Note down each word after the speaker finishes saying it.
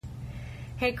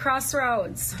Hey,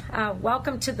 Crossroads,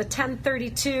 welcome to the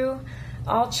 1032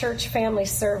 All Church Family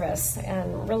Service,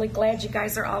 and really glad you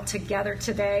guys are all together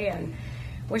today, and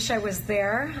wish I was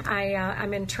there.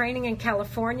 I'm in training in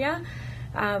California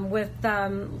with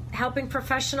helping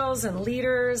professionals and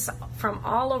leaders from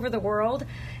all over the world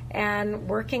and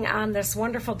working on this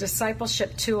wonderful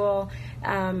discipleship tool,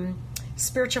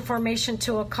 spiritual formation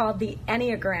tool called the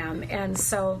Enneagram, and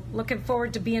so looking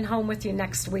forward to being home with you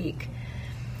next week.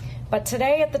 But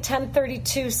today at the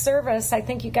 1032 service, I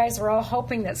think you guys were all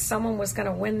hoping that someone was going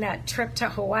to win that trip to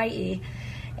Hawaii.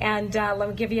 And let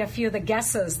me give you a few of the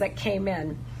guesses that came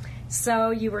in. So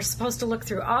you were supposed to look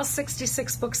through all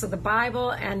 66 books of the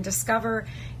Bible and discover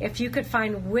if you could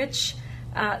find which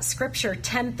scripture,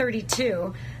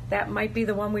 1032, that might be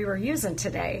the one we were using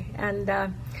today.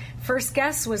 And first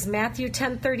guess was Matthew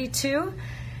 10:32.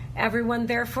 Everyone,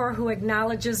 therefore, who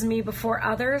acknowledges me before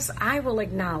others, I will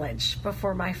acknowledge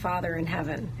before my Father in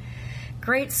heaven.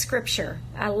 Great scripture.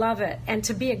 I love it. And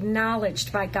to be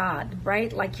acknowledged by God,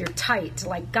 right? Like you're tight.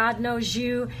 Like God knows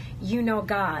you, you know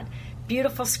God.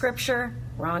 Beautiful scripture,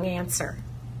 wrong answer.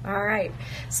 All right.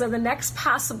 So the next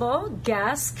possible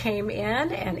guess came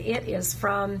in, and it is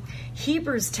from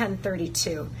Hebrews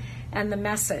 10:32 and the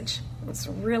Message. It's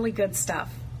really good stuff.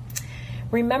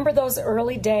 Remember those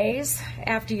early days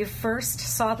after you first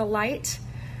saw the light?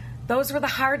 Those were the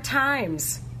hard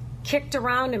times. Kicked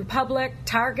around in public,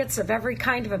 targets of every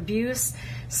kind of abuse.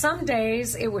 Some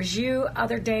days it was you,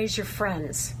 other days your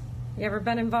friends. You ever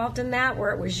been involved in that,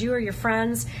 where it was you or your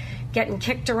friends getting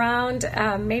kicked around,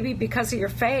 maybe because of your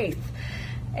faith?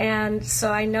 And so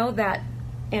I know that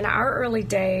in our early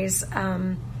days,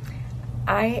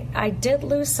 I did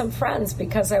lose some friends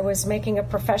because I was making a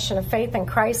profession of faith in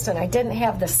Christ, and I didn't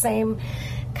have the same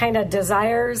kind of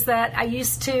desires that I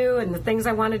used to, and the things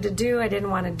I wanted to do, I didn't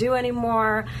want to do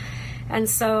anymore. And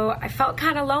so I felt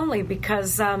kind of lonely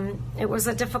because it was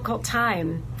a difficult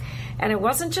time. And it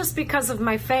wasn't just because of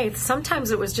my faith.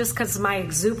 Sometimes it was just because of my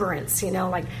exuberance,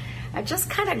 like I just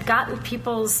kind of got in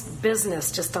people's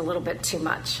business just a little bit too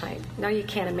much. I know you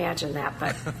can't imagine that,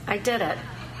 but I did it.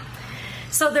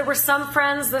 So there were some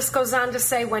friends, this goes on to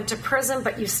say, went to prison,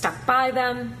 but you stuck by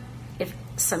them. If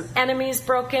some enemies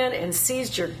broke in and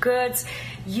seized your goods,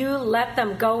 you let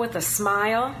them go with a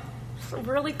smile.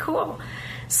 Really cool.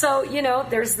 So,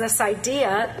 there's this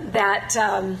idea that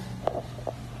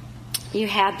you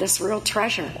had this real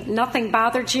treasure. Nothing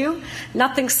bothered you.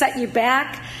 Nothing set you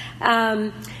back.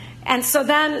 And so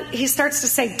then he starts to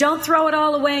say, don't throw it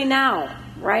all away now,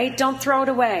 right? Don't throw it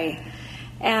away.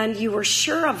 And you were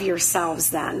sure of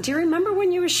yourselves then. Do you remember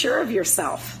when you were sure of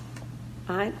yourself?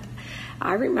 I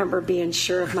remember being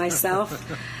sure of myself.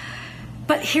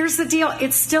 But here's the deal.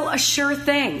 It's still a sure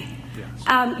thing.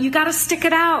 Yes. You got to stick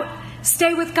it out.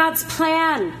 Stay with God's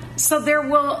plan. So there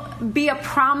will be a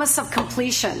promise of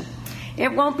completion.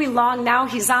 It won't be long now.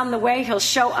 He's on the way. He'll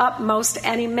show up most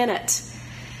any minute.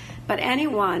 But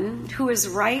anyone who is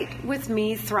right with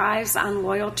me thrives on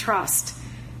loyal trust.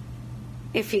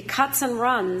 If he cuts and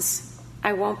runs,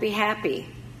 I won't be happy.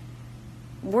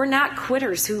 We're not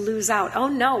quitters who lose out. Oh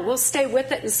no, we'll stay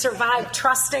with it and survive,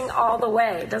 trusting all the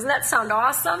way. Doesn't that sound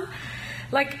awesome?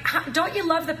 Like, don't you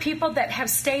love the people that have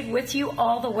stayed with you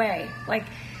all the way? Like,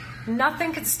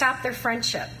 nothing can stop their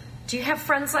friendship. Do you have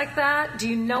friends like that? Do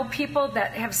you know people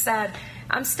that have said,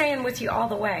 I'm staying with you all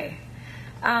the way?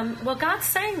 Well, God's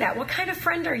saying that. What kind of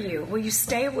friend are you? Will you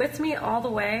stay with me all the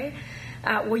way?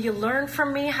 Will you learn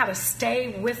from me how to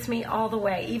stay with me all the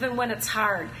way, even when it's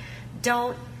hard?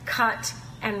 Don't cut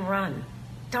and run.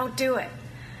 Don't do it.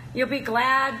 You'll be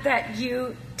glad that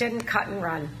you didn't cut and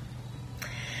run.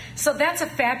 So that's a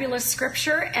fabulous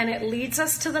scripture, and it leads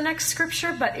us to the next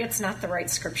scripture, but it's not the right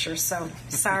scripture, so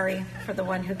sorry for the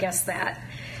one who guessed that.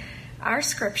 Our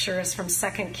scripture is from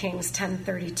 2 Kings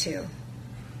 10:32.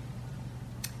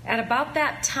 At about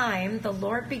that time, the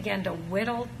Lord began to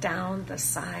whittle down the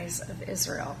size of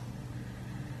Israel.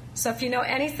 So if you know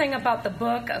anything about the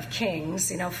book of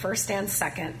Kings, 1st and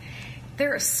 2nd,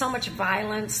 there is so much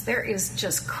violence. There is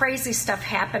just crazy stuff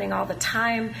happening all the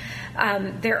time.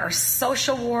 There are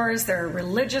social wars. There are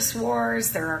religious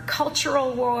wars. There are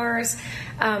cultural wars.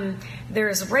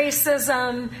 There's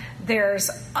racism. There's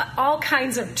all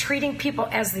kinds of treating people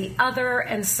as the other.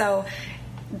 And so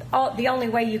the only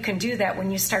way you can do that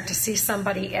when you start to see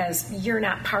somebody as you're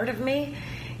not part of me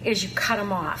is you cut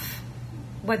them off.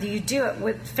 Whether you do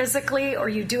it physically or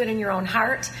you do it in your own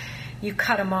heart, you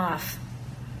cut them off.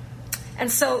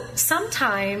 And so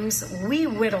sometimes we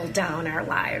whittle down our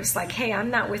lives like, hey, I'm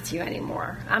not with you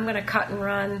anymore. I'm going to cut and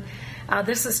run.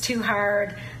 This is too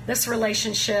hard. This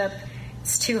relationship,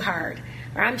 it's too hard.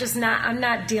 or I'm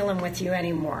not dealing with you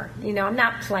anymore. I'm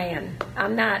not playing.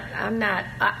 I'm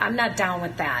not down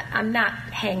with that. I'm not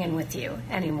hanging with you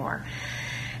anymore.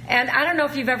 And I don't know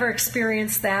if you've ever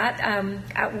experienced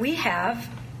that. We have,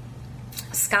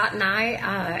 Scott and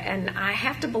I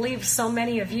have to believe so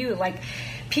many of you, like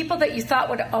people that you thought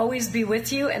would always be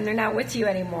with you, and they're not with you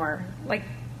anymore. Like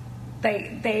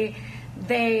they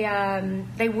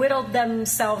whittled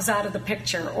themselves out of the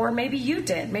picture, or maybe you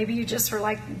did. Maybe you just were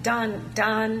like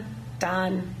done.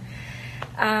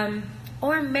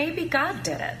 Or maybe God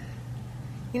did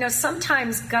it.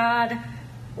 Sometimes God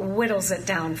whittles it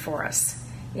down for us.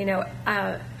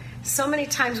 So many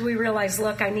times we realize,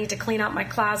 look, I need to clean out my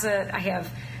closet. I have,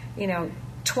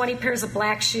 20 pairs of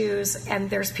black shoes, and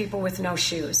there's people with no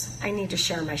shoes. I need to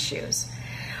share my shoes.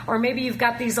 Or maybe you've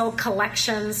got these old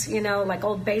collections, like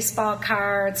old baseball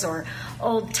cards or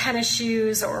old tennis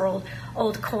shoes or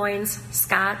old coins,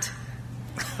 Scott.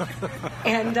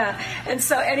 And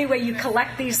so anyway, you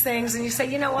collect these things and you say,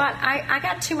 you know what, I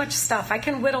got too much stuff. I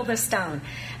can whittle this down.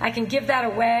 I can give that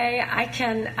away. I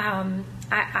can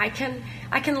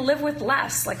live with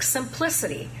less, like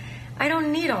simplicity. I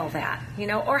don't need all that,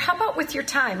 Or how about with your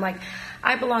time? Like,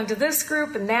 I belong to this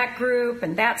group and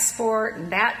that sport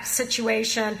and that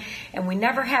situation, and we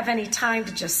never have any time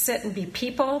to just sit and be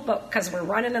people, but because we're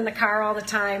running in the car all the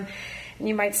time. And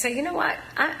you might say, you know what,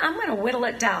 I'm going to whittle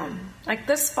it down. Like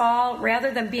this fall, rather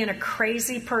than being a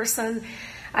crazy person,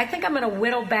 I think I'm going to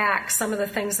whittle back some of the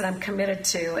things that I'm committed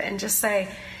to and just say,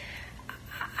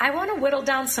 I want to whittle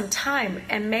down some time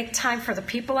and make time for the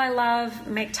people I love,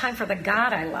 make time for the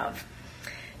God I love,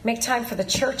 make time for the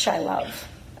church I love.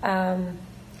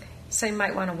 So you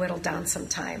might want to whittle down some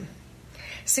time.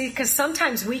 See, because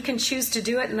sometimes we can choose to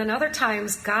do it, and then other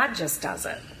times God just does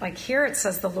it. Like here it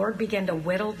says the Lord began to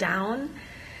whittle down,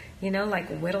 like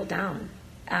whittle down.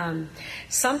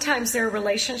 Sometimes there are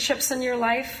relationships in your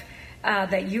life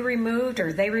that you removed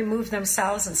or they removed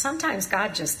themselves, and sometimes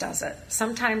God just does it.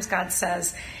 Sometimes God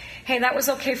says, hey, that was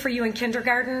okay for you in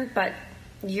kindergarten, but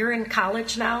you're in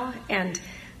college now, and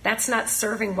that's not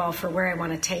serving well for where I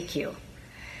want to take you.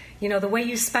 The way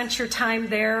you spent your time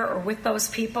there or with those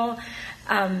people,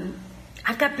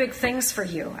 I've got big things for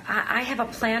you. I have a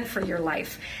plan for your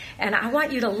life, and I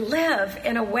want you to live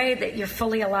in a way that you're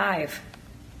fully alive.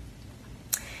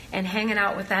 And hanging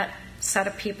out with that set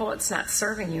of people, it's not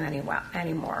serving you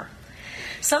anymore.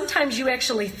 Sometimes you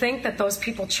actually think that those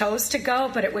people chose to go,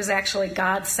 but it was actually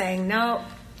God saying, no,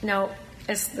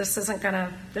 this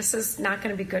is not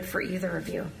going to be good for either of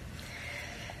you.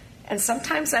 And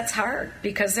sometimes that's hard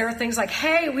because there are things like,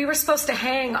 hey, we were supposed to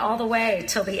hang all the way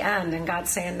till the end. And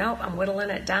God's saying, nope, I'm whittling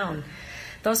it down.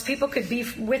 Those people could be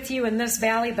with you in this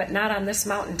valley, but not on this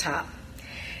mountaintop.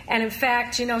 And in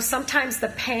fact, sometimes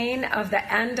the pain of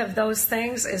the end of those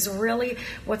things is really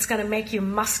what's going to make you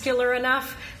muscular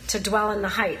enough to dwell in the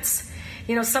heights.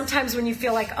 Sometimes when you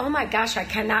feel like, oh my gosh, I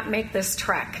cannot make this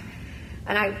trek.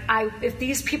 And I if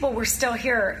these people were still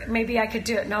here, maybe I could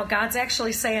do it. No, God's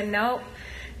actually saying, nope.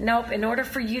 In order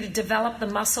for you to develop the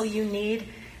muscle you need,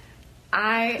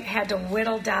 I had to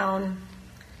whittle down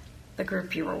the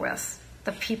group you were with,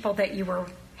 the people that you were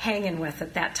hanging with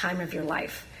at that time of your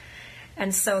life.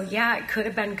 And so, yeah, it could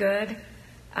have been good,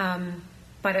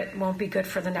 but it won't be good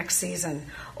for the next season.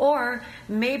 Or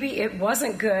maybe it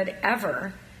wasn't good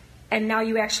ever, and now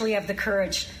you actually have the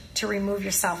courage to remove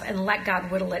yourself and let God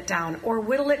whittle it down. Or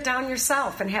whittle it down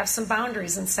yourself and have some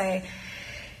boundaries and say,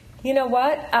 you know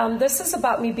what? This is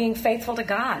about me being faithful to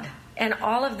God. And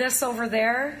all of this over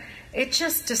there, it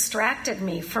just distracted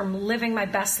me from living my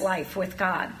best life with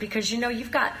God. Because,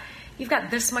 you've got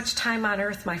this much time on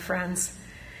earth, my friends.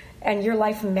 And your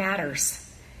life matters.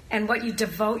 And what you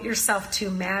devote yourself to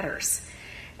matters.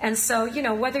 And so,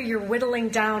 whether you're whittling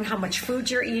down how much food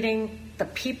you're eating, the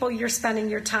people you're spending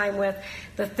your time with,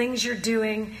 the things you're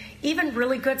doing, even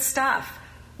really good stuff,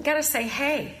 you got to say,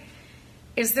 hey,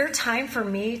 is there time for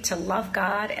me to love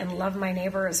God and love my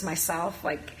neighbor as myself?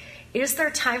 Like, is there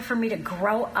time for me to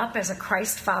grow up as a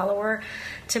Christ follower,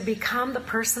 to become the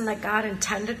person that God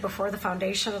intended before the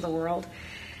foundation of the world?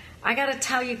 I got to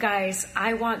tell you guys,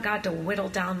 I want God to whittle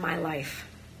down my life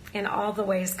in all the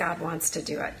ways God wants to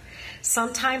do it.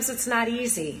 Sometimes it's not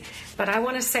easy, but I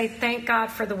want to say thank God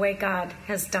for the way God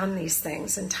has done these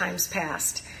things in times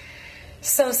past.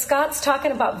 So Scott's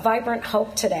talking about vibrant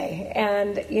hope today,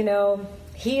 and,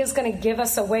 he is going to give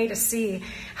us a way to see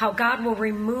how God will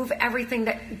remove everything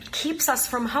that keeps us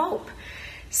from hope.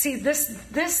 See,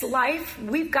 this life,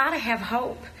 we've got to have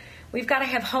hope. We've got to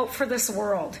have hope for this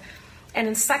world. And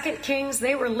in 2 Kings,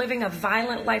 they were living a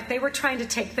violent life. They were trying to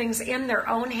take things in their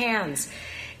own hands.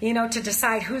 to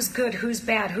decide who's good, who's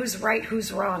bad, who's right,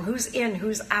 who's wrong, who's in,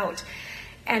 who's out.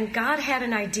 And God had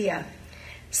an idea.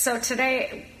 So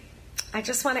today, I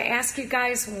just want to ask you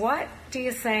guys, what do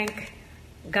you think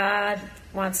God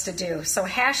wants to do? So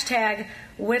hashtag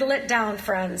whittle it down,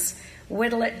 friends.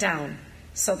 Whittle it down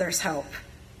so there's hope.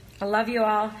 I love you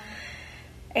all.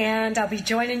 And I'll be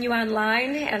joining you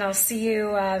online, and I'll see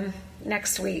you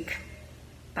next week.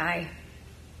 Bye.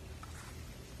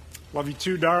 Love you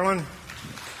too, darling.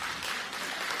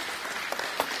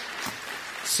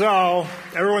 So,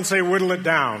 everyone say whittle it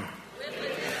down.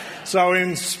 So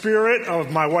in spirit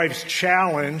of my wife's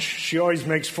challenge, she always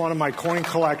makes fun of my coin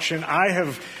collection. I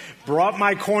have brought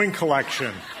my coin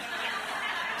collection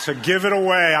to give it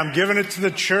away. I'm giving it to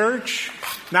the church.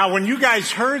 Now, when you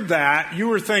guys heard that, you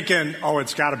were thinking, oh,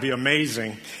 it's got to be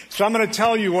amazing. So I'm going to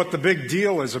tell you what the big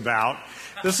deal is about.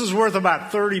 This is worth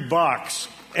about $30.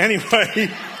 Anyway,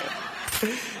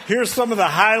 here's some of the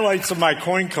highlights of my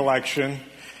coin collection.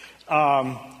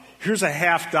 Here's a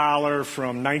 $50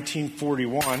 from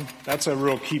 1941. That's a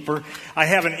real keeper. I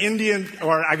have an Indian,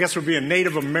 or I guess it would be a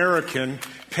Native American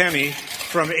penny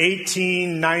from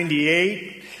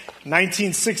 1898.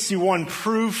 1961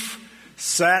 proof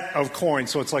set of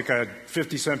coins. So it's like a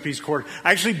 50-cent piece quarter.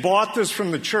 I actually bought this from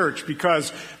the church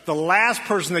because the last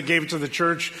person that gave it to the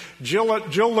church, Jill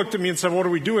looked at me and said, what do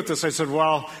we do with this? I said,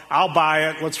 well, I'll buy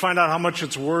it. Let's find out how much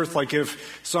it's worth. Like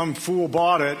if some fool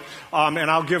bought it,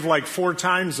 and I'll give like 4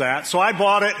 times that. So I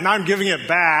bought it and I'm giving it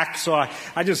back. So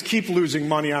I just keep losing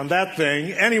money on that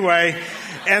thing. Anyway,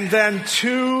 and then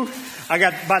I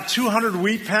got about 200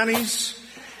 wheat pennies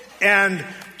and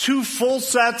 2 full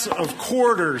sets of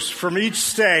quarters from each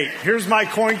state. Here's my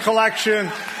coin collection.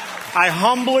 I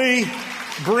humbly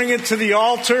bring it to the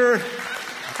altar.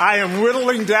 I am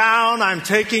whittling down. I'm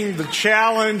taking the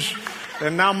challenge.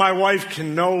 And now my wife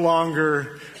can no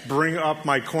longer bring up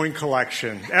my coin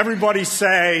collection. Everybody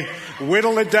say,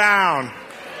 whittle it down.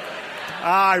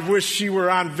 I wish she were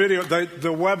on video.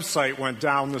 The website went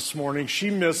down this morning.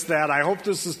 She missed that. I hope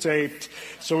this is taped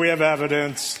so we have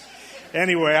evidence.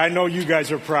 Anyway, I know you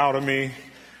guys are proud of me.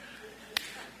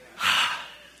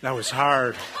 That was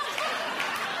hard.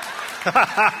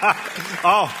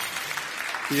 Oh,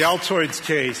 the Altoids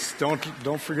case. Don't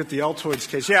forget the Altoids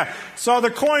case. Yeah. So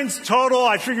the coins total,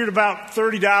 I figured about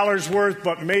 $30 worth,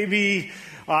 but maybe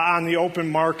on the open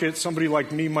market, somebody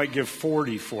like me might give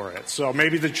 $40 for it. So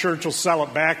maybe the church will sell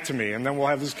it back to me, and then we'll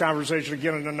have this conversation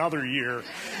again in another year.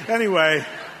 Anyway,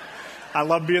 I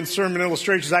love being sermon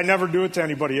illustrations. I never do it to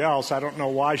anybody else. I don't know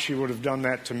why she would have done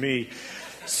that to me.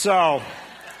 So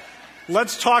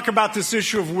let's talk about this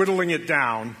issue of whittling it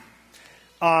down.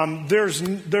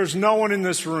 There's no one in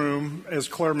this room, as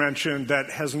Claire mentioned, that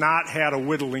has not had a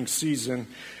whittling season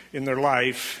in their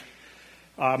life.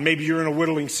 Maybe you're in a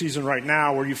whittling season right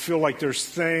now where you feel like there's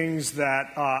things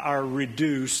that are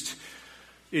reduced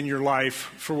in your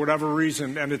life for whatever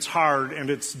reason, and it's hard and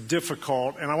it's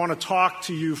difficult. And I want to talk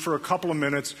to you for a couple of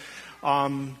minutes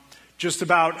just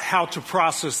about how to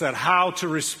process that, how to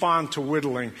respond to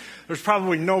whittling. There's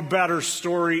probably no better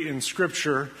story in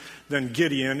Scripture than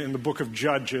Gideon in the book of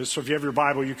Judges. So if you have your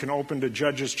Bible, you can open to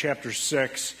Judges chapter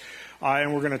 6.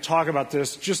 And we're going to talk about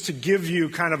this just to give you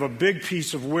kind of a big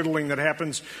piece of whittling that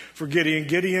happens for Gideon.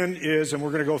 Gideon is, and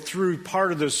we're going to go through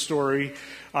part of this story,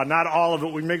 not all of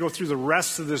it. We may go through the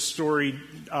rest of this story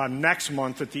next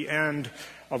month at the end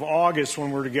of August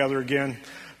when we're together again.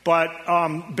 But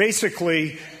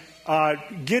basically,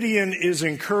 Gideon is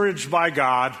encouraged by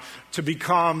God to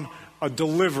become a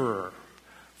deliverer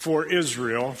for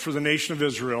Israel, for the nation of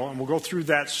Israel, and we'll go through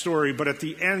that story. But at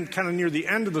the end, kind of near the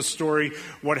end of the story,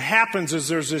 what happens is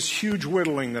there's this huge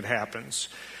whittling that happens.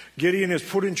 Gideon is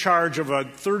put in charge of a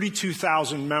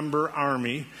 32,000-member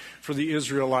army for the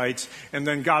Israelites, and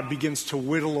then God begins to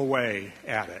whittle away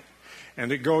at it.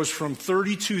 And it goes from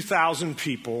 32,000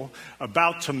 people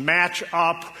about to match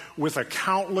up with a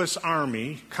countless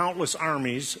armies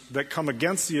that come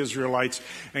against the Israelites,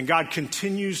 and God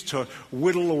continues to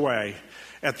whittle away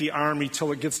at the army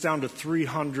till it gets down to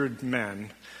 300 men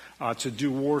to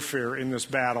do warfare in this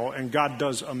battle. And God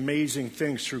does amazing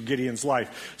things through Gideon's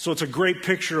life. So it's a great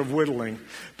picture of whittling.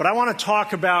 But I want to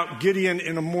talk about Gideon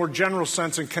in a more general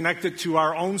sense and connect it to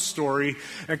our own story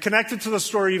and connect it to the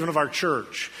story even of our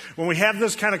church. When we have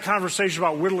this kind of conversation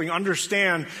about whittling,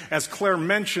 understand, as Claire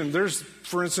mentioned, there's,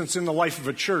 for instance, in the life of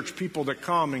a church, people that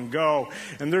come and go.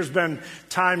 And there's been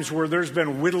times where there's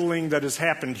been whittling that has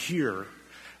happened here.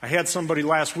 I had somebody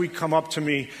last week come up to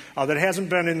me that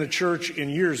hasn't been in the church in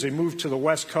years. They moved to the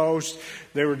West Coast.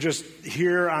 They were just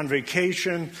here on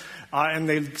vacation. And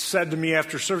they said to me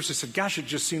after service, they said, gosh, it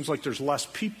just seems like there's less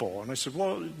people. And I said,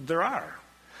 well, there are.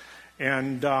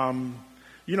 And,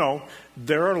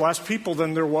 there are less people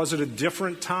than there was at a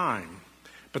different time.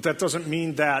 But that doesn't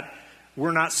mean that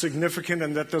we're not significant,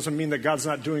 and that doesn't mean that God's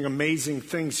not doing amazing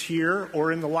things here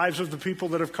or in the lives of the people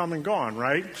that have come and gone,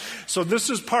 right? So this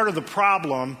is part of the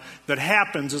problem that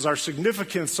happens, is our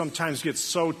significance sometimes gets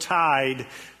so tied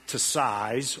to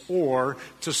size or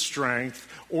to strength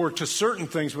or to certain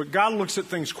things, but God looks at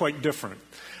things quite different.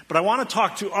 But I want to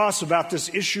talk to us about this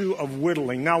issue of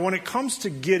whittling. Now, when it comes to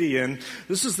Gideon,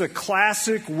 this is the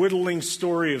classic whittling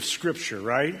story of Scripture,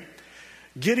 right?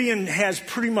 Gideon has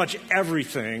pretty much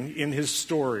everything in his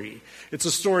story. It's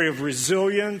a story of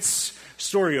resilience,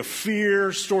 story of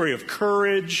fear, story of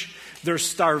courage. There's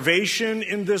starvation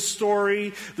in this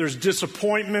story. There's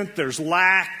disappointment. There's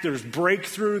lack. There's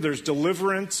breakthrough. There's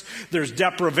deliverance. There's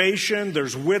deprivation.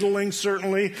 There's whittling,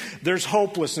 certainly. There's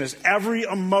hopelessness. Every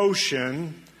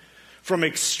emotion, from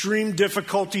extreme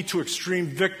difficulty to extreme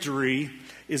victory,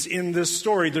 is in this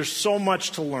story. There's so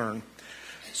much to learn.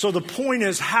 So the point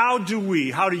is, how do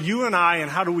you and I,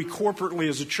 and how do we corporately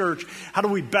as a church, how do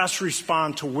we best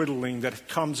respond to whittling that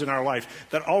comes in our life,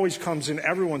 that always comes in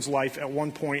everyone's life at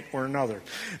one point or another?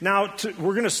 Now,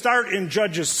 we're going to start in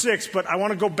Judges 6, but I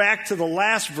want to go back to the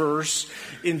last verse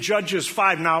in Judges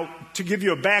 5. Now, to give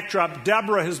you a backdrop,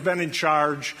 Deborah has been in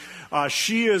charge.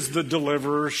 She is the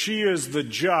deliverer. She is the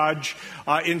judge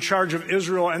in charge of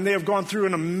Israel, and they have gone through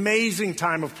an amazing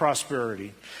time of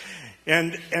prosperity.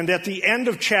 And at the end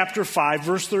of chapter 5,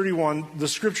 verse 31, the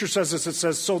scripture says this. It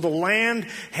says, so the land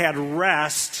had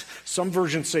rest, some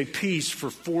versions say peace,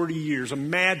 for 40 years.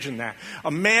 Imagine that.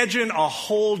 Imagine a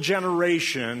whole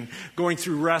generation going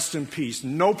through rest and peace.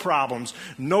 No problems,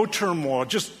 no turmoil.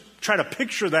 Just try to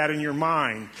picture that in your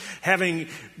mind.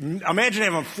 Imagine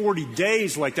having 40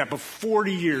 days like that, but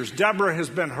 40 years. Deborah has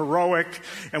been heroic,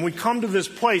 and we come to this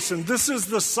place, and this is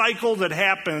the cycle that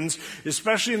happens,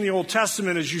 especially in the Old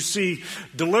Testament, as you see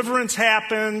deliverance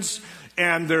happens,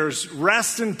 and there's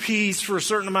rest and peace for a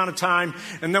certain amount of time,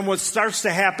 and then what starts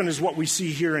to happen is what we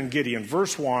see here in Gideon.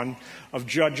 Verse 1 of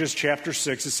Judges chapter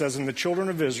 6, it says, and the children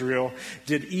of Israel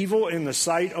did evil in the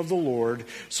sight of the Lord,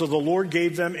 so the Lord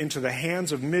gave them into the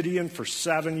hands of Midian for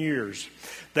 7 years.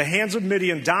 The hands of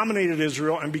Midian dominated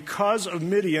Israel, and because of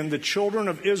Midian, the children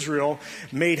of Israel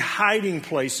made hiding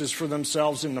places for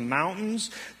themselves in the mountains,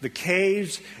 the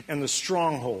caves, and the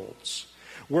strongholds.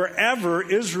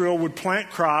 Wherever Israel would plant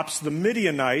crops, the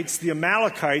Midianites, the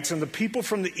Amalekites, and the people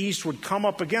from the east would come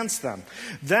up against them.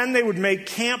 Then they would make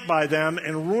camp by them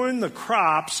and ruin the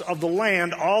crops of the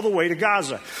land all the way to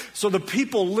Gaza. So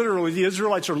the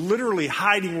Israelites are literally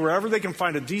hiding wherever they can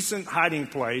find a decent hiding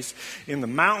place, in the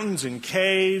mountains, in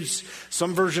caves.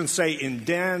 Some versions say in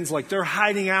dens, like they're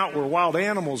hiding out where wild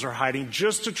animals are hiding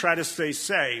just to try to stay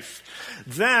safe.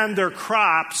 Then their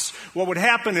crops, what would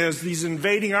happen is these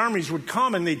invading armies would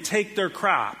come and they'd take their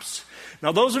crops.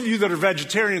 Now, those of you that are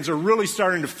vegetarians are really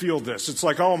starting to feel this. It's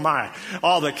like, oh my,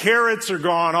 all the carrots are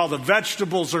gone, all the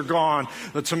vegetables are gone,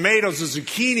 the tomatoes, the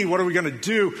zucchini, what are we going to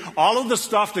do? All of the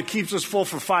stuff that keeps us full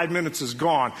for 5 minutes is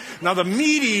gone. Now, the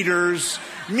meat eaters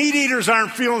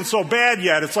aren't feeling so bad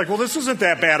yet. It's like, well, this isn't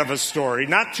that bad of a story,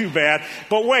 not too bad.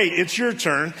 But wait, it's your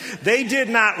turn. They did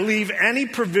not leave any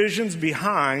provisions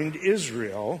behind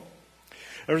Israel,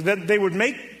 or that they would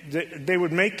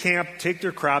make camp, take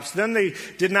their crops. Then they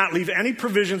did not leave any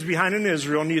provisions behind in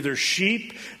Israel, neither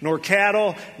sheep, nor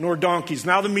cattle, nor donkeys.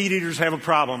 Now the meat eaters have a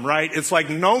problem, right? It's like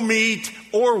no meat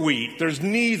or wheat. There's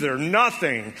neither,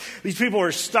 nothing. These people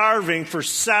are starving for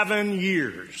 7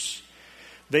 years.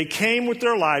 They came with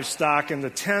their livestock and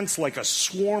the tents like a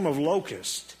swarm of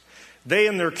locusts. They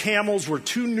and their camels were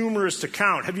too numerous to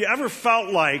count. Have you ever felt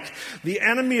like the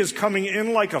enemy is coming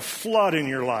in like a flood in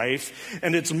your life,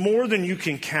 and it's more than you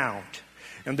can count?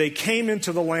 And they came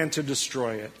into the land to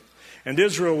destroy it. And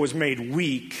Israel was made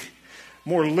weak.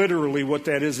 More literally, what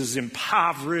that is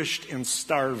impoverished and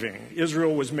starving.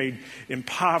 Israel was made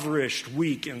impoverished,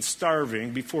 weak, and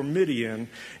starving before Midian,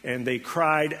 and they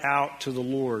cried out to the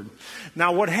Lord.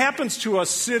 Now, what happens to us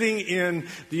sitting in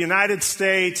the United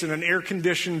States in an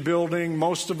air-conditioned building?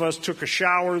 Most of us took a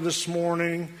shower this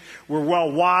morning. We're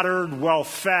well-watered,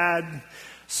 well-fed.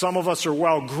 Some of us are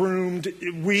well-groomed.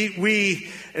 We,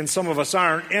 and some of us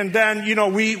aren't. And then,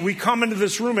 we come into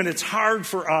this room, and it's hard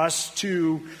for us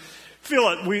to feel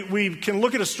it. We can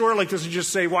look at a story like this and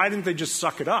just say, why didn't they just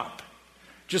suck it up?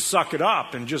 Just suck it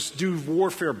up and just do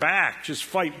warfare back, just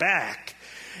fight back.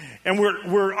 And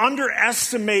we're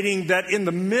underestimating that in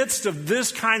the midst of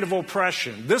this kind of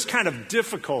oppression, this kind of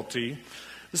difficulty,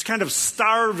 this kind of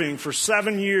starving for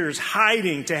 7 years,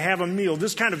 hiding to have a meal,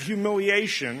 this kind of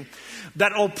humiliation,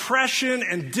 that oppression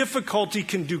and difficulty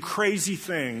can do crazy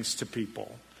things to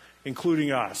people.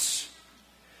 including us.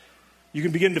 You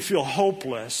can begin to feel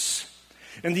hopeless.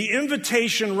 And the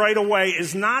invitation right away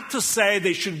is not to say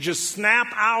they should just snap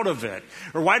out of it.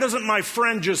 Or why doesn't my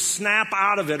friend just snap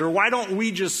out of it? Or why don't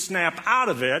we just snap out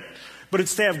of it? But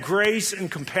it's to have grace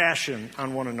and compassion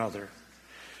on one another.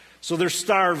 So they're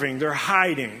starving, they're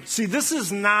hiding. See, this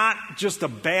is not just a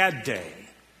bad day.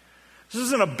 This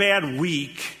isn't a bad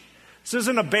week. This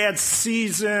isn't a bad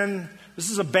season. This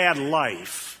is a bad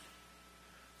life.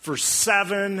 For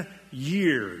 7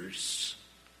 years,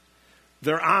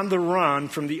 they're on the run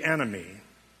from the enemy.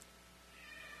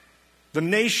 The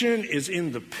nation is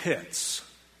in the pits.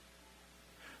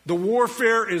 The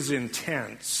warfare is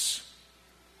intense.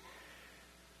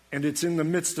 And it's in the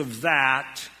midst of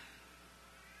that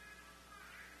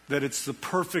it's the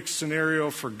perfect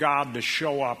scenario for God to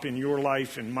show up in your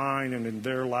life, in mine, and in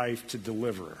their life to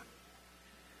deliver.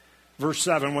 Verse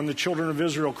 7, when the children of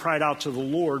Israel cried out to the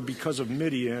Lord because of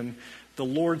Midian, the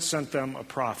Lord sent them a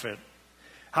prophet.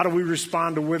 How do we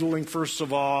respond to whittling? First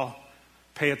of all,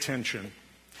 pay attention.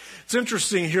 It's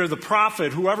interesting here, the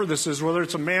prophet, whoever this is, whether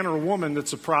it's a man or a woman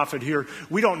that's a prophet here,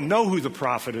 we don't know who the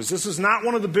prophet is. This is not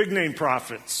one of the big name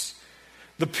prophets.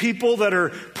 The people that are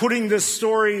putting this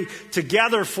story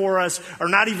together for us are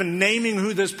not even naming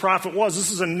who this prophet was.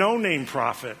 This is a no-name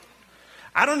prophet.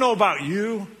 I don't know about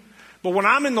you, but when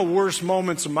I'm in the worst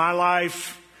moments of my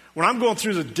life, when I'm going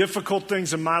through the difficult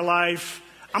things in my life,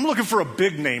 I'm looking for a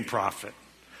big name prophet.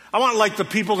 I want like the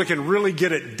people that can really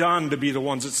get it done to be the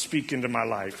ones that speak into my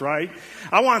life, right?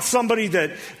 I want somebody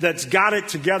that's got it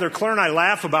together. Claire and I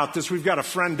laugh about this. We've got a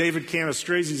friend, David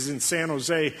Canastrese. He's in San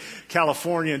Jose,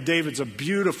 California. And David's a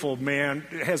beautiful man,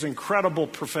 has incredible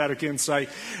prophetic insight.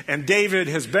 And David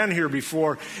has been here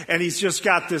before, and he's just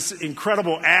got this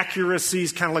incredible accuracy.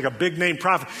 He's kind of like a big name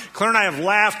prophet. Claire and I have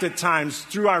laughed at times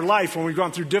through our life when we've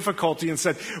gone through difficulty and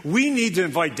said, we need to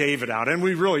invite David out. And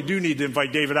we really do need to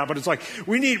invite David out. But it's like,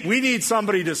 we need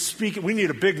somebody to speak. We need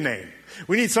a big name.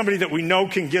 We need somebody that we know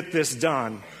can get this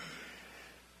done.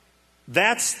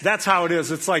 That's how it is.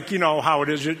 It's like, you know how it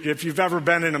is. If you've ever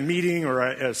been in a meeting or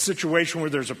a situation where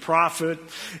there's a prophet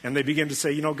and they begin to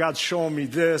say, God's showing me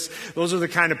this. Those are the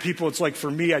kind of people, it's like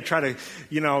for me, I try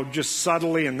to, just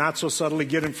subtly and not so subtly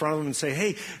get in front of them and say,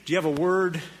 hey, do you have a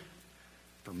word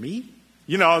for me?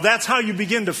 That's how you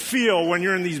begin to feel when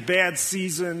you're in these bad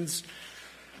seasons.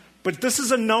 But this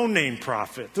is a no-name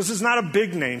prophet. This is not a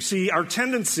big name. See, our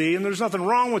tendency, and there's nothing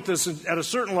wrong with this at a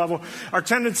certain level, our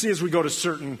tendency is we go to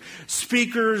certain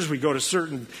speakers, we go to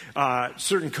certain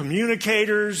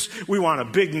communicators. We want a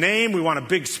big name, we want a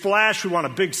big splash, we want a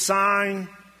big sign.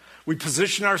 We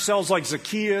position ourselves like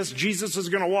Zacchaeus. Jesus is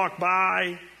going to walk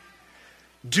by.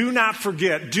 Do not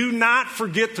forget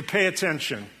to pay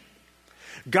attention.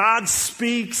 God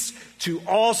speaks to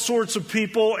all sorts of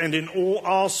people and in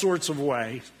all sorts of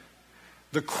ways.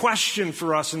 The question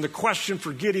for us and the question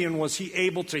for Gideon, was he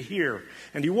able to hear?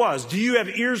 And he was. Do you have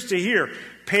ears to hear?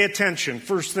 Pay attention.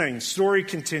 First thing, story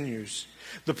continues.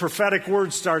 The prophetic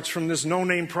word starts from this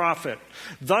no-name prophet.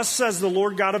 Thus says the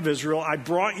Lord God of Israel, I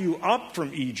brought you up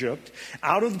from Egypt,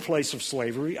 out of the place of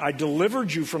slavery. I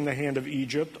delivered you from the hand of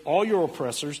Egypt, all your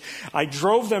oppressors. I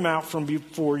drove them out from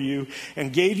before you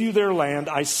and gave you their land.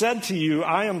 I said to you,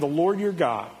 I am the Lord your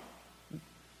God.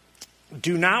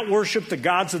 Do not worship the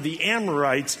gods of the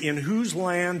Amorites in whose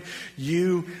land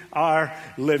you are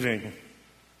living.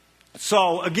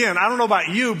 So again, I don't know about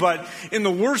you, but in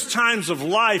the worst times of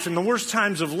life,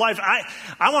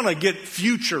 I want to get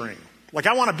futuring. Like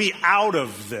I want to be out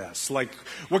of this. Like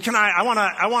what can I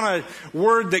want a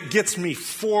word that gets me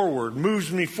forward, moves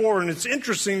me forward. And it's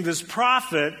interesting, this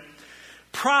prophet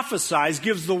prophesies,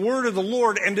 gives the word of the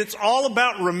Lord, and it's all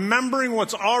about remembering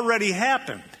what's already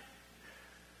happened.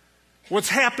 What's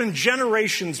happened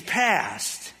generations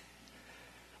past,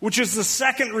 which is the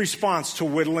second response to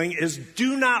whittling, is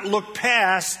do not look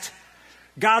past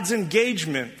God's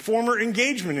former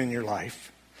engagement in your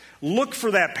life. Look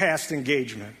for that past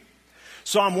engagement.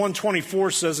 Psalm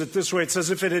 124 says it this way. It says,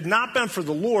 if it had not been for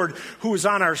the Lord who is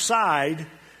on our side,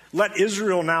 let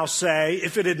Israel now say,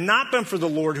 if it had not been for the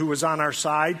Lord who was on our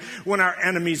side when our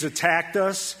enemies attacked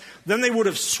us, then they would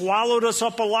have swallowed us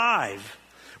up alive.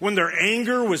 When their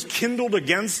anger was kindled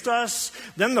against us,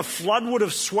 then the flood would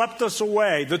have swept us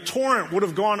away. The torrent would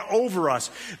have gone over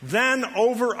us. Then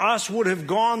over us would have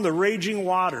gone the raging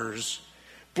waters.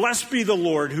 Blessed be the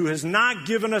Lord who has not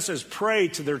given us as prey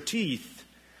to their teeth.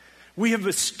 We have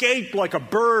escaped like a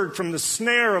bird from the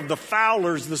snare of the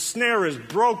fowlers. The snare is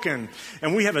broken,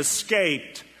 and we have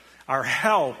escaped. Our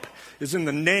help is in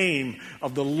the name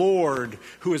of the Lord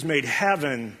who has made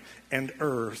heaven and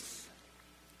earth.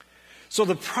 So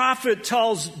the prophet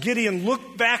tells Gideon,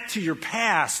 look back to your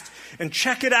past and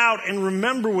check it out and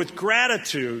remember with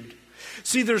gratitude.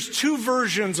 See, there's two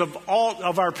versions of all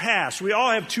of our past. We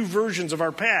all have two versions of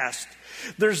our past.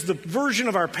 There's the version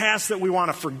of our past that we want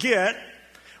to forget.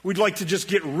 We'd like to just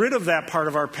get rid of that part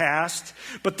of our past.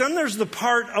 But then there's the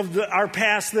part of our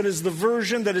past that is the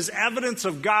version that is evidence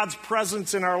of God's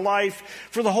presence in our life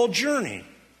for the whole journey.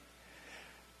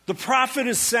 The prophet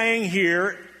is saying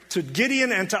here to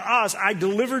Gideon and to us, I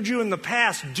delivered you in the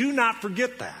past. Do not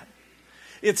forget that.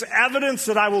 It's evidence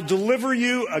that I will deliver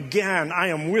you again. I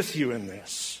am with you in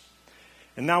this.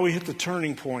 And now we hit the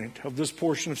turning point of this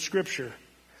portion of Scripture.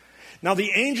 Now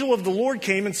the angel of the Lord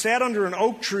came and sat under an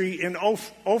oak tree in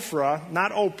Ophrah,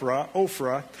 not Oprah,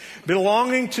 Ophrah,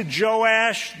 belonging to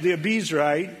Joash the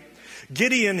Abiezrite.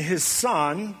 Gideon, his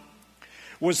son,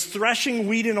 was threshing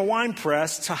wheat in a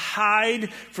winepress to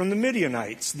hide from the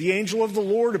Midianites. The angel of the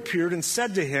Lord appeared and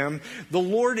said to him, the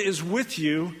Lord is with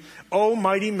you, O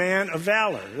mighty man of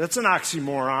valor. That's an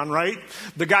oxymoron, right?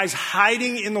 The guy's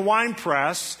hiding in the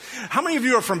winepress. How many of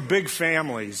you are from big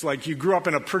families? Like you grew up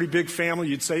in a pretty big family,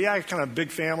 you'd say, yeah, kind of big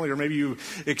family, or maybe you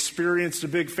experienced a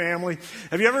big family.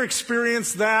 Have you ever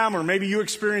experienced them, or maybe you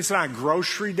experienced it on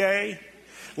grocery day?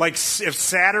 Like if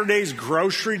Saturday's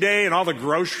grocery day and all the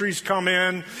groceries come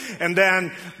in and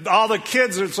then all the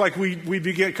kids, it's like we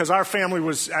begin, because our family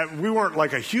we weren't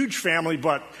like a huge family,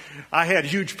 but I had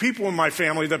huge people in my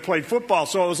family that played football.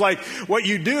 So it was like what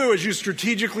you do is you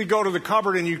strategically go to the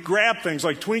cupboard and you grab things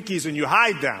like Twinkies and you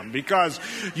hide them because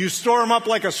you store them up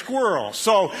like a squirrel.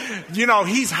 So,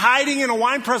 he's hiding in a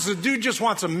wine press. The dude just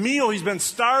wants a meal. He's been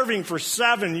starving for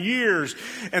 7 years.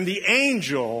 And the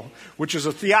angel, which is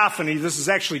a theophany, this is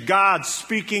actually God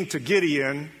speaking to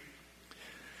Gideon.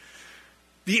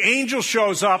 The angel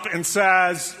shows up and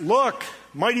says, look,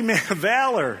 mighty man of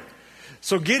valor.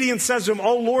 So Gideon says to him,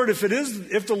 oh Lord, if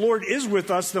the Lord is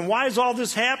with us, then why has all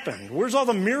this happened? Where's all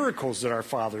the miracles that our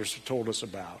fathers told us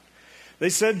about? They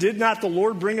said, did not the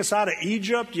Lord bring us out of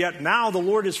Egypt? Yet now the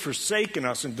Lord has forsaken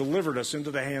us and delivered us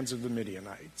into the hands of the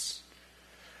Midianites.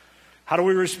 How do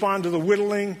we respond to the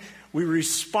whittling? We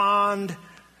respond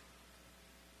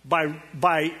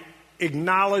by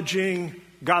acknowledging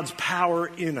God's power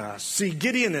in us. See,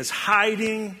 Gideon is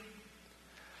hiding.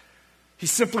 He's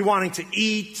simply wanting to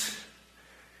eat.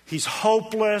 He's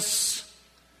hopeless.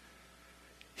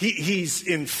 He's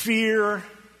in fear.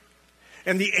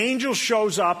 And the angel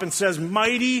shows up and says,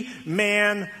 mighty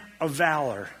man of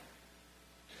valor.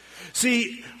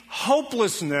 See,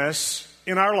 hopelessness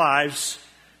in our lives,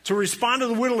 to respond to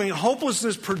the whittling,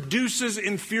 hopelessness produces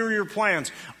inferior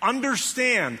plans.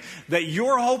 Understand that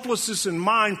your hopelessness in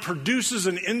mind produces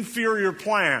an inferior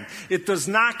plan. It does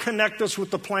not connect us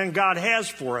with the plan God has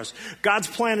for us. God's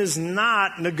plan is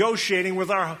not negotiating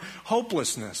with our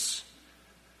hopelessness.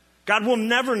 God will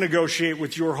never negotiate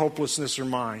with your hopelessness or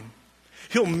mine.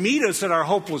 He'll meet us at our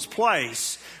hopeless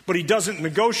place, but he doesn't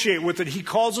negotiate with it. He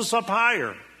calls us up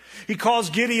higher. He calls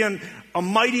Gideon a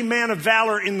mighty man of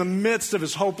valor in the midst of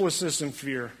his hopelessness and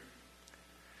fear.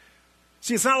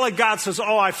 See, it's not like God says,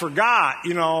 oh, I forgot.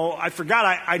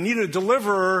 I needed a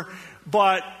deliverer,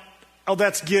 but, oh,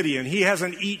 that's Gideon. He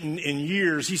hasn't eaten in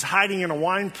years. He's hiding in a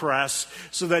wine press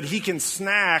so that he can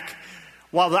snack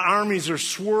while the armies are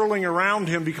swirling around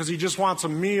him because he just wants a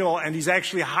meal, and he's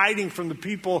actually hiding from the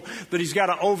people that he's got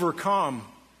to overcome.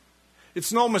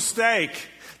 It's no mistake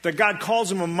that God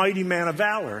calls him a mighty man of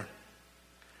valor.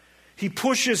 He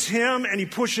pushes him and he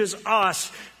pushes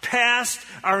us past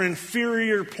our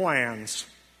inferior plans.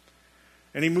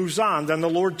 And he moves on. Then the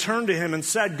Lord turned to him and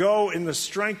said, go in the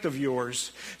strength of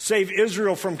yours. Save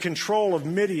Israel from control of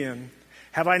Midian.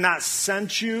 Have I not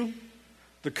sent you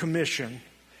the commission?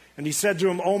 And he said to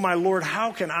him, oh my Lord,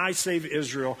 how can I save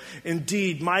Israel?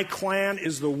 Indeed, my clan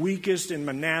is the weakest in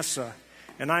Manasseh,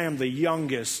 and I am the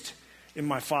youngest in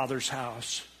my father's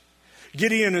house.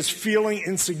 Gideon is feeling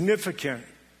insignificant.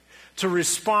 To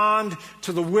respond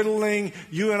to the whittling,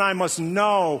 you and I must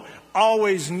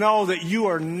always know that you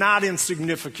are not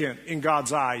insignificant in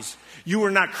God's eyes. You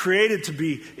were not created to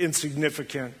be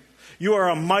insignificant. You are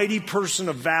a mighty person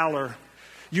of valor.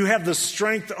 You have the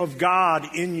strength of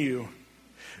God in you.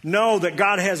 Know that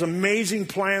God has amazing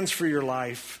plans for your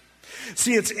life.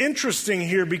 See, it's interesting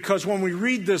here because when we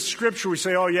read this scripture, we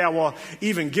say, oh yeah, well,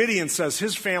 even Gideon says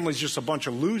his family's just a bunch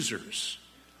of losers.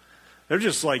 They're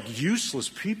just like useless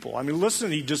people. I mean,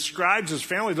 listen, he describes his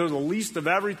family. They're the least of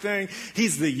everything.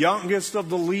 He's the youngest of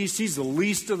the least. He's the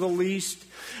least of the least.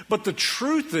 But the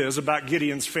truth is about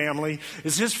Gideon's family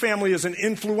is his family is an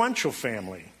influential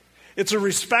family. It's a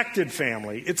respected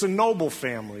family. It's a noble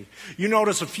family. You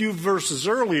notice a few verses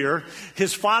earlier,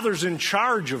 his father's in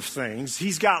charge of things.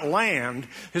 He's got land.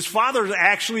 His father's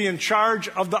actually in charge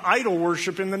of the idol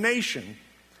worship in the nation.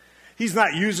 He's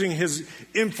not using his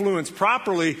influence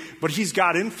properly, but he's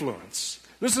got influence.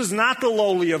 This is not the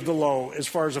lowly of the low as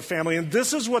far as a family, and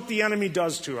this is what the enemy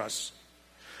does to us.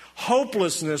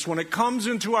 Hopelessness, when it comes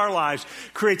into our lives,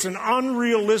 creates an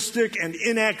unrealistic and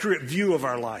inaccurate view of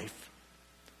our life.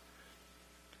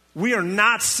 We are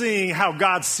not seeing how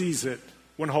God sees it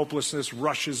when hopelessness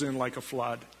rushes in like a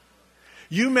flood.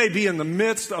 You may be in the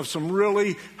midst of some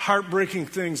really heartbreaking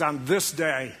things on this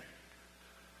day.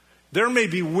 There may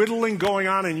be whittling going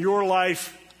on in your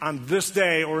life on this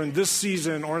day or in this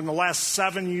season or in the last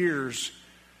 7 years.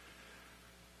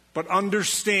 But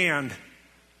understand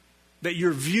that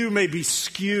your view may be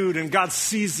skewed and God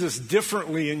sees this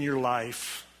differently in your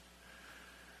life.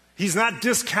 He's not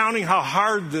discounting how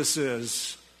hard this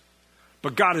is,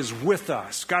 but God is with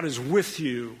us. God is with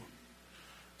you.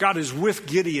 God is with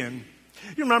Gideon.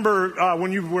 You remember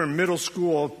when you were in middle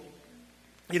school,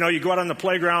 you know, you go out on the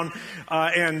playground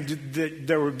and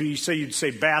there would be, you'd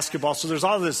say basketball. So there's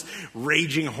all this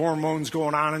raging hormones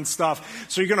going on and stuff.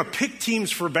 So you're going to pick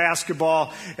teams for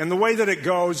basketball. And the way that it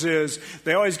goes is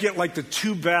they always get like the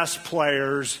 2 best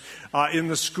players in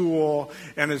the school.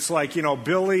 And it's like, you know,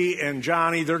 Billy and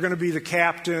Johnny, they're going to be the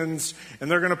captains and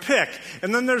they're going to pick.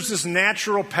 And then there's this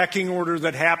natural pecking order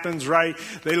that happens, right?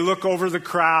 They look over the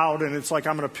crowd and it's like,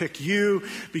 I'm going to pick you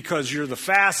because you're the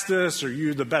fastest or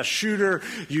you're the best shooter.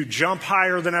 You jump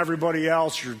higher than everybody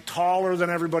else. You're taller than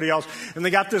everybody else. And they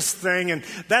got this thing. And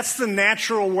that's the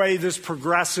natural way this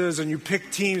progresses. And you pick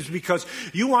teams because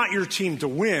you want your team to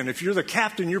win. If you're the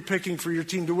captain, you're picking for your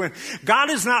team to win. God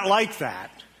is not like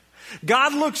that.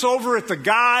 God looks over at the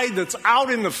guy that's out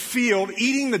in the field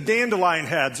eating the dandelion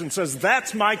heads and says,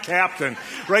 that's my captain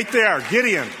right there.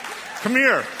 Gideon, come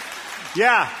here.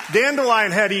 Yeah,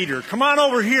 dandelion head eater. Come on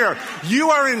over here. You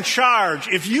are in charge.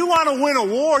 If you want to win a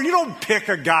war, you don't pick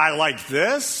a guy like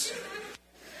this.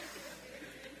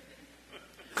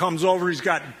 Comes over, he's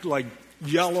got like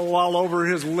yellow all over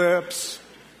his lips.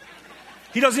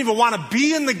 He doesn't even want to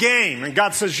be in the game. And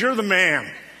God says, you're the man.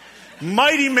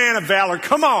 Mighty man of valor.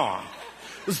 Come on.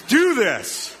 Let's do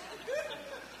this.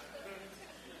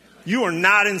 You are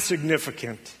not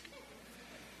insignificant.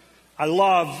 I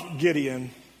love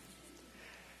Gideon.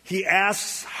 He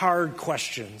asks hard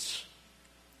questions.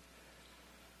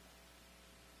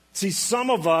 See, some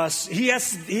of us, he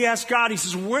asks God, he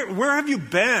says, where have you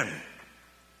been?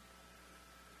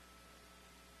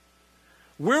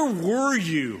 Where were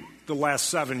you the last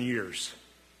 7 years?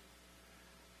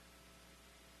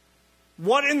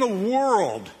 What in the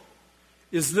world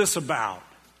is this about?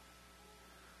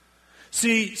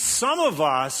 See, some of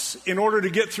us, in order to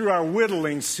get through our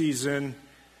whittling season,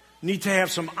 need to have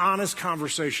some honest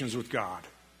conversations with God.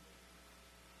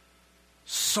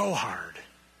 So hard.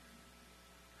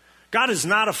 God is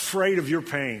not afraid of your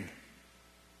pain.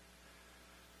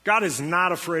 God is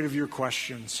not afraid of your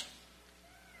questions.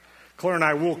 Claire and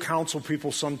I will counsel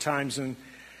people sometimes, and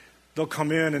they'll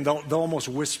come in and they'll almost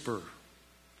whisper,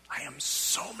 I am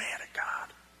so mad at God.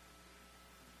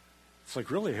 It's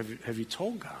like, really? Have you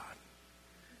told God?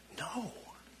 No.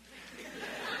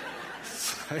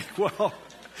 It's like, well,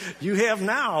 you have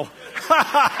now.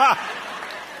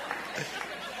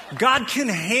 God can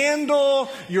handle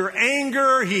your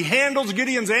anger. He handles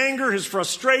Gideon's anger, his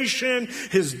frustration,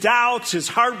 his doubts, his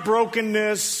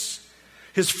heartbrokenness,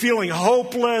 his feeling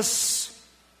hopeless.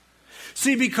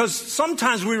 See, because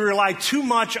sometimes we rely too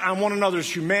much on one another's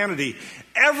humanity.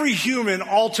 Every human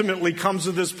ultimately comes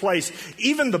to this place.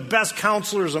 Even the best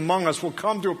counselors among us will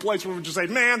come to a place where we just say,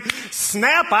 man,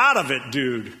 snap out of it,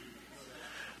 dude.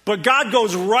 But God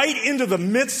goes right into the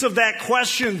midst of that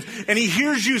question, and he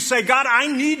hears you say, God, I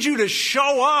need you to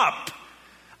show up.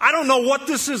 I don't know what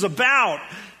this is about.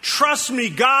 Trust me,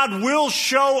 God will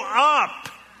show up.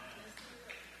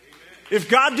 If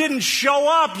God didn't show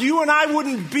up, you and I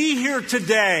wouldn't be here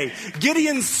today.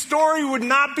 Gideon's story would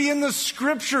not be in the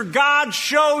scripture. God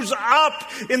shows up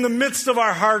in the midst of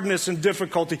our hardness and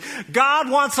difficulty. God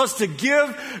wants us to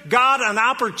give God an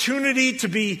opportunity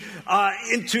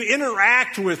to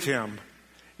interact with him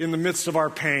in the midst of our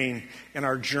pain and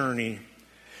our journey.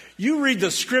 You read the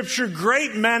scripture,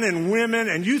 great men and women,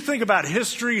 and you think about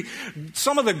history,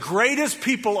 some of the greatest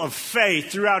people of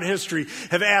faith throughout history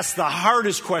have asked the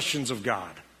hardest questions of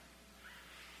God.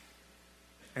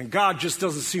 And God just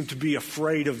doesn't seem to be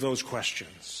afraid of those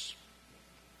questions.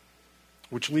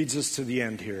 Which leads us to the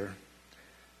end here,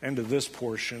 end of this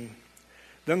portion.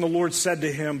 Then the Lord said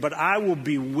to him, but I will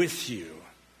be with you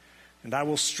and I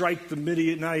will strike the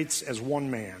Midianites as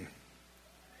one man.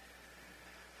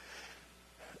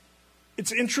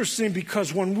 It's interesting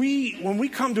because when we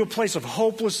come to a place of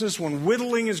hopelessness, when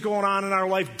whittling is going on in our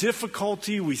life,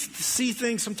 difficulty, we see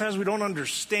things sometimes we don't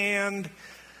understand,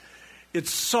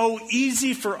 it's so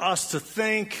easy for us to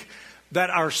think that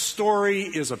our story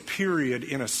is a period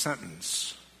in a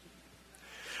sentence.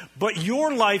 But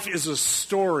your life is a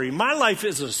story. My life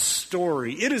is a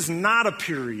story. It is not a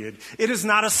period. It is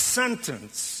not a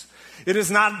sentence. It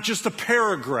is not just a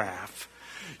paragraph.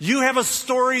 You have a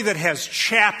story that has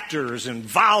chapters and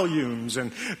volumes,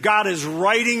 and God is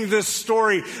writing this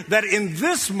story that in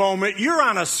this moment you're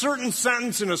on a certain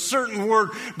sentence and a certain word,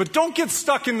 but don't get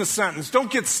stuck in the sentence. Don't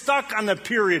get stuck on the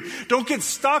period. Don't get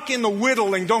stuck in the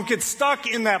whittling. Don't get stuck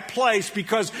in that place,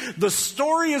 because the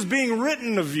story is being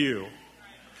written of you.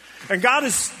 And God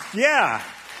is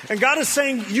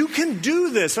saying, you can do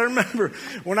this. I remember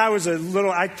when I was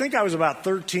I think I was about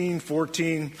 13,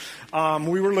 14,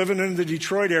 we were living in the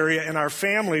Detroit area, and our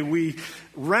family, we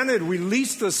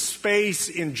leased a space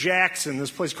in Jackson,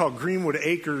 this place called Greenwood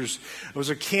Acres. It was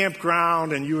a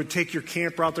campground, and you would take your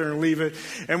camper out there and leave it.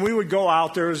 And we would go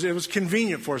out there. It was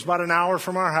convenient for us, about an hour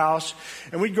from our house.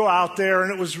 And we'd go out there,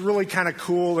 and it was really kind of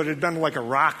cool. It had been like a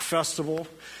rock festival.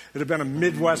 It had been a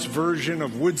Midwest version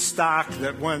of Woodstock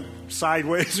that went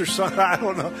sideways or something. I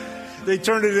don't know. They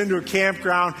turned it into a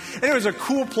campground. And it was a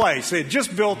cool place. They had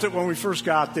just built it when we first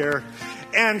got there.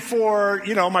 And for,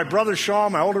 my brother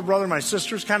Sean, my older brother, my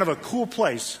sisters, kind of a cool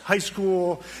place. High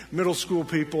school, middle school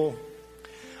people,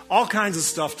 all kinds of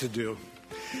stuff to do.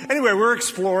 Anyway, we're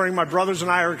exploring. My brothers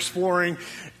and I are exploring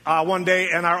one day.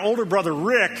 And our older brother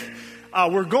Rick,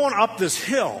 we're going up this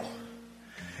hill.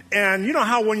 And you know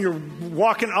how when you're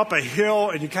walking up a hill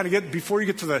and you kind of before you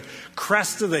get to the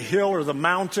crest of the hill or the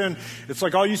mountain, it's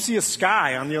like all you see is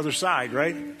sky on the other side,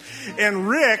 right? And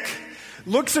Rick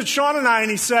looks at Sean and I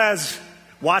and he says,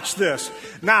 watch this.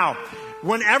 Now,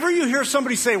 whenever you hear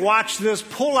somebody say, watch this,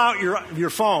 pull out your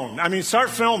phone. Start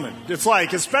filming. It's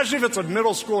like, especially if it's a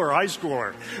middle schooler or high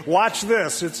schooler, watch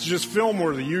this. It's just film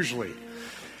worthy usually.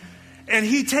 And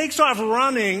he takes off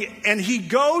running, and he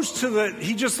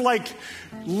just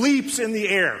leaps in the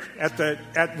air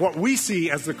at what we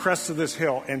see as the crest of this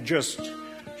hill, and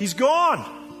he's gone.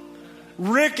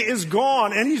 Rick is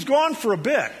gone, and he's gone for a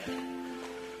bit.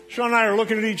 Sean and I are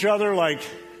looking at each other like,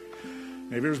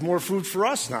 maybe there's more food for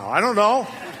us now. I don't know.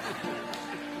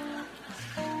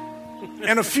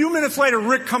 And a few minutes later,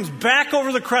 Rick comes back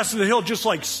over the crest of the hill just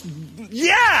like,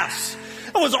 yes,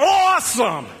 that was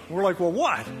awesome. We're like, well,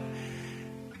 what?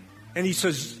 And he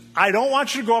says, I don't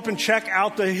want you to go up and check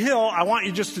out the hill. I want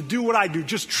you just to do what I do.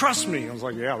 Just trust me. I was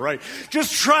like, yeah, right.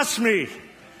 Just trust me.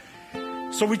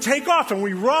 So we take off and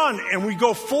we run and we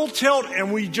go full tilt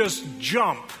and we just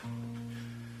jump.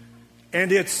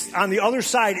 And it's on the other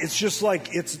side, it's just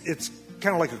like, it's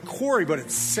kind of like a quarry, but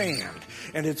it's sand.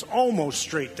 And it's almost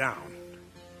straight down.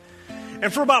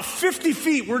 And for about 50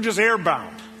 feet, we're just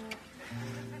airbound.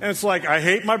 And it's like, I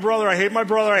hate my brother, I hate my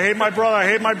brother, I hate my brother, I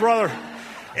hate my brother.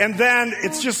 And then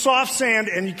it's just soft sand,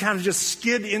 and you kind of just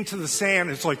skid into the sand.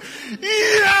 It's like,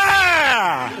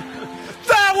 yeah!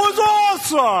 That was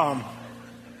awesome!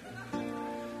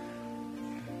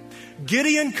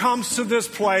 Gideon comes to this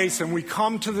place, and we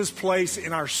come to this place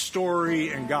in our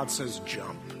story, and God says,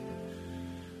 jump.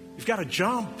 You've got to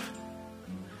jump.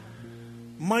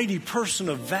 Mighty person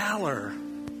of valor.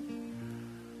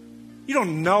 You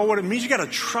don't know what it means. You got to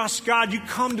trust God. You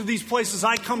come to these places.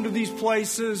 I come to these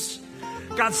places.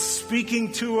 God's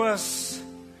speaking to us,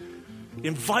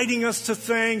 inviting us to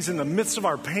things in the midst of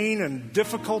our pain and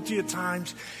difficulty at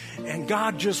times. And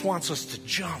God just wants us to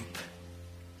jump.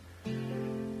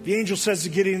 The angel says to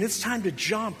Gideon, it's time to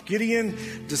jump. Gideon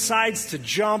decides to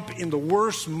jump in the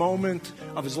worst moment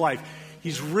of his life.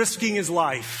 He's risking his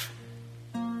life.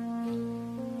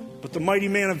 But the mighty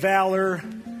man of valor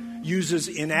uses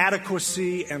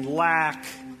inadequacy and lack,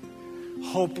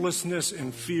 hopelessness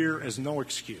and fear as no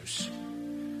excuse.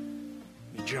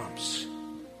 He jumps.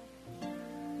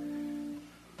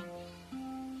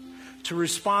 To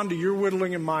respond to your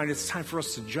whittling in mind, it's time for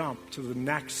us to jump to the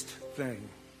next thing.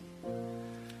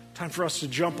 Time for us to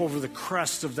jump over the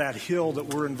crest of that hill that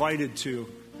we're invited to.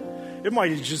 It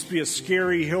might just be a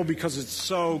scary hill because it's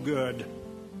so good.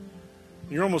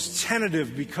 You're almost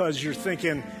tentative because you're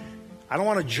thinking, I don't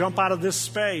want to jump out of this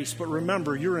space. But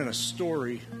remember, you're in a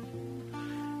story.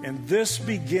 And this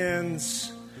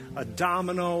begins a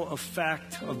domino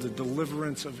effect of the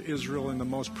deliverance of Israel in the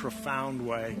most profound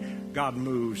way. God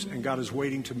moves, and God is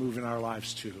waiting to move in our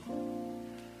lives too.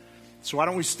 So why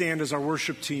don't we stand as our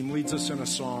worship team leads us in a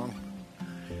song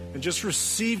and just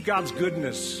receive God's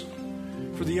goodness.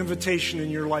 for the invitation in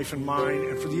your life and mine,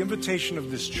 and for the invitation of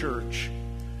this church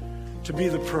to be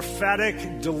the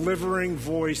prophetic, delivering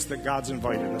voice that God's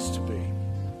invited us to be.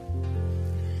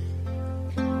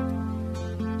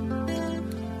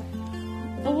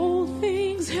 Old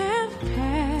things have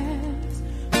passed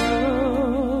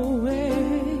away.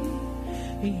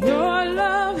 Your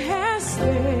love has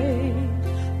stayed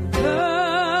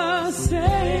the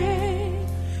same.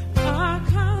 Our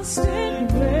constant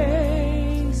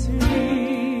grace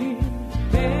remains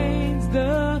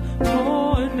the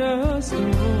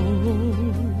cornerstone.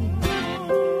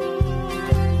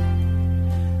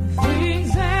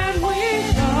 Things that we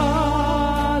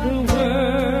thought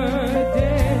were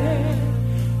dead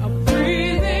are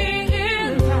breathing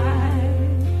in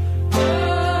life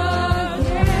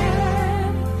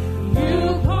again.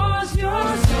 You caused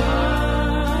your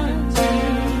sun to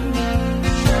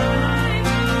shine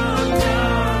on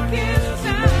darkest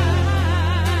times.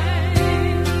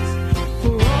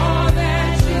 For all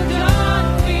that you've done,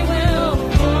 we will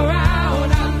pour out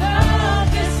our love.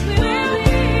 This will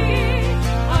be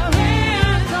our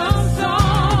anthem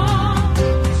song.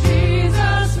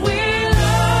 Jesus, we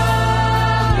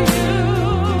love you.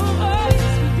 Oh,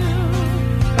 yes, we do.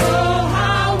 Oh,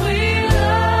 how we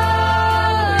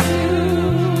love you.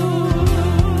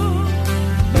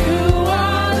 You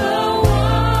are the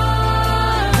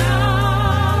one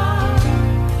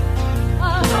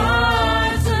our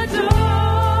hearts adore.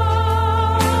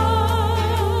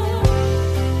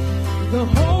 The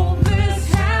hopeless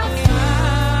have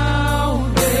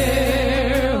found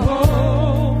their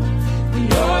home. The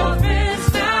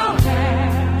orphans now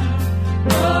have a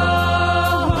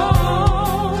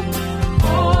home.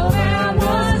 All that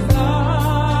was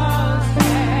lost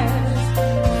has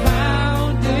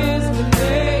found its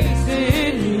place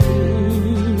in you.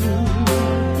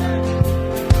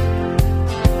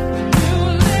 You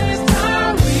lift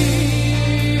our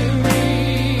weary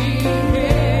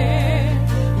head.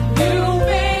 You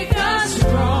make us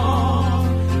strong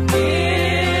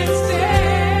instead.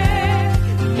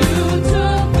 You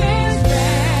took this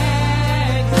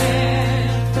rags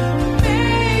and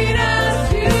made us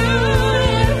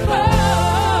beautiful.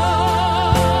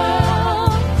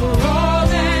 For all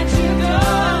that you've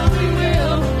done, we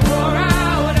will pour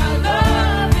out our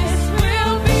love. This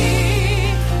will be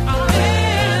our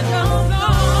anthem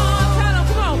song. Tell 'em,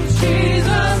 come on.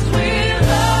 Jesus, we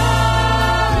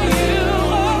love you.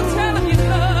 Oh, tell 'em you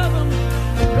love 'em.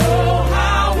 Oh,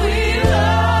 how we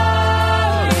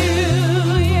love you.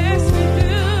 Yes, we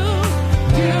do.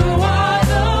 You are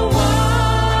the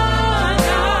one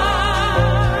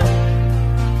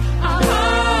our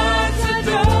hearts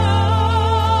adore.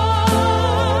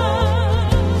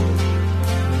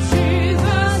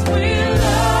 Jesus, we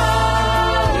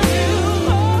love you.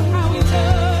 Oh, how we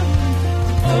love you.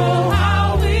 Oh, how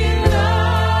we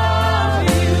love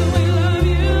you. We love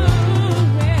you.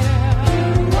 Yeah. You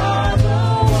are the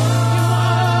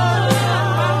one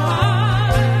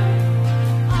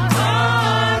our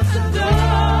hearts adore.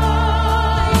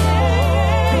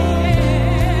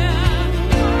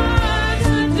 Hearts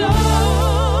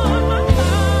adore. My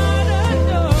heart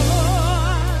adore.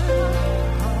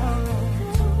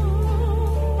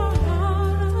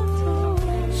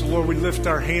 So, Lord, we lift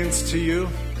our hands to you.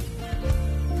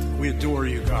 We adore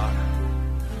you, God.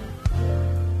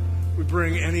 We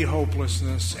bring any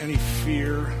hopelessness, any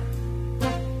fear.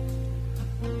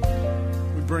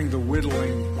 We bring the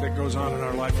whittling that goes on in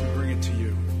our life. We bring it to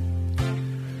you.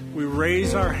 We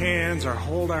raise our hands or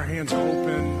hold our hands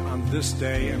open on this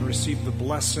day and receive the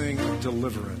blessing of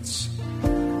deliverance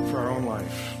for our own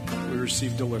life. We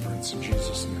receive deliverance in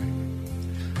Jesus'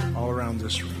 name all around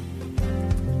this room.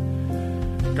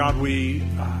 God, we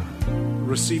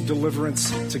receive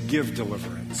deliverance to give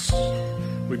deliverance.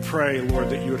 We pray, Lord,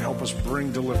 that you would help us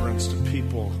bring deliverance to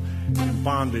people in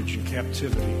bondage and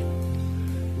captivity.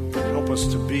 Help us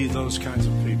to be those kinds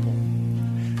of people.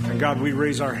 And God, we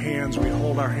raise our hands, we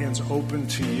hold our hands open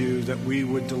to you that we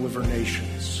would deliver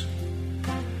nations.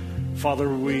 Father,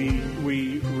 we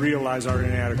realize our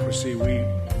inadequacy. We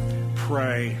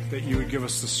pray that you would give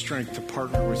us the strength to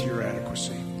partner with your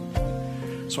adequacy.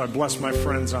 So I bless my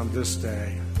friends on this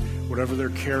day. Whatever they're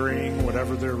carrying,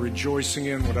 whatever they're rejoicing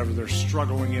in, whatever they're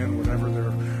struggling in, whatever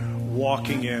they're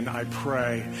walking in, I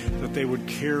pray that they would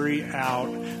carry out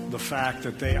the fact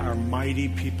that they are mighty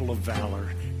people of valor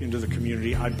into the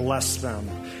community. I bless them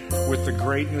with the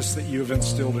greatness that you have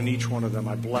instilled in each one of them.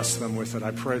 I bless them with it.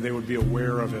 I pray they would be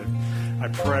aware of it. I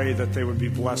pray that they would be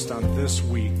blessed on this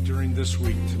week, during this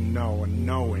week, to know and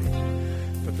knowing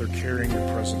that they're carrying your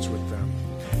presence with them.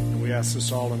 And We ask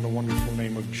this all in the wonderful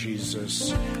name of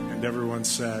Jesus. And everyone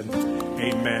said,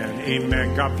 amen.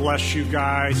 Amen. God bless you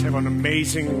guys. Have an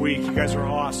amazing week. You guys are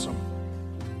awesome.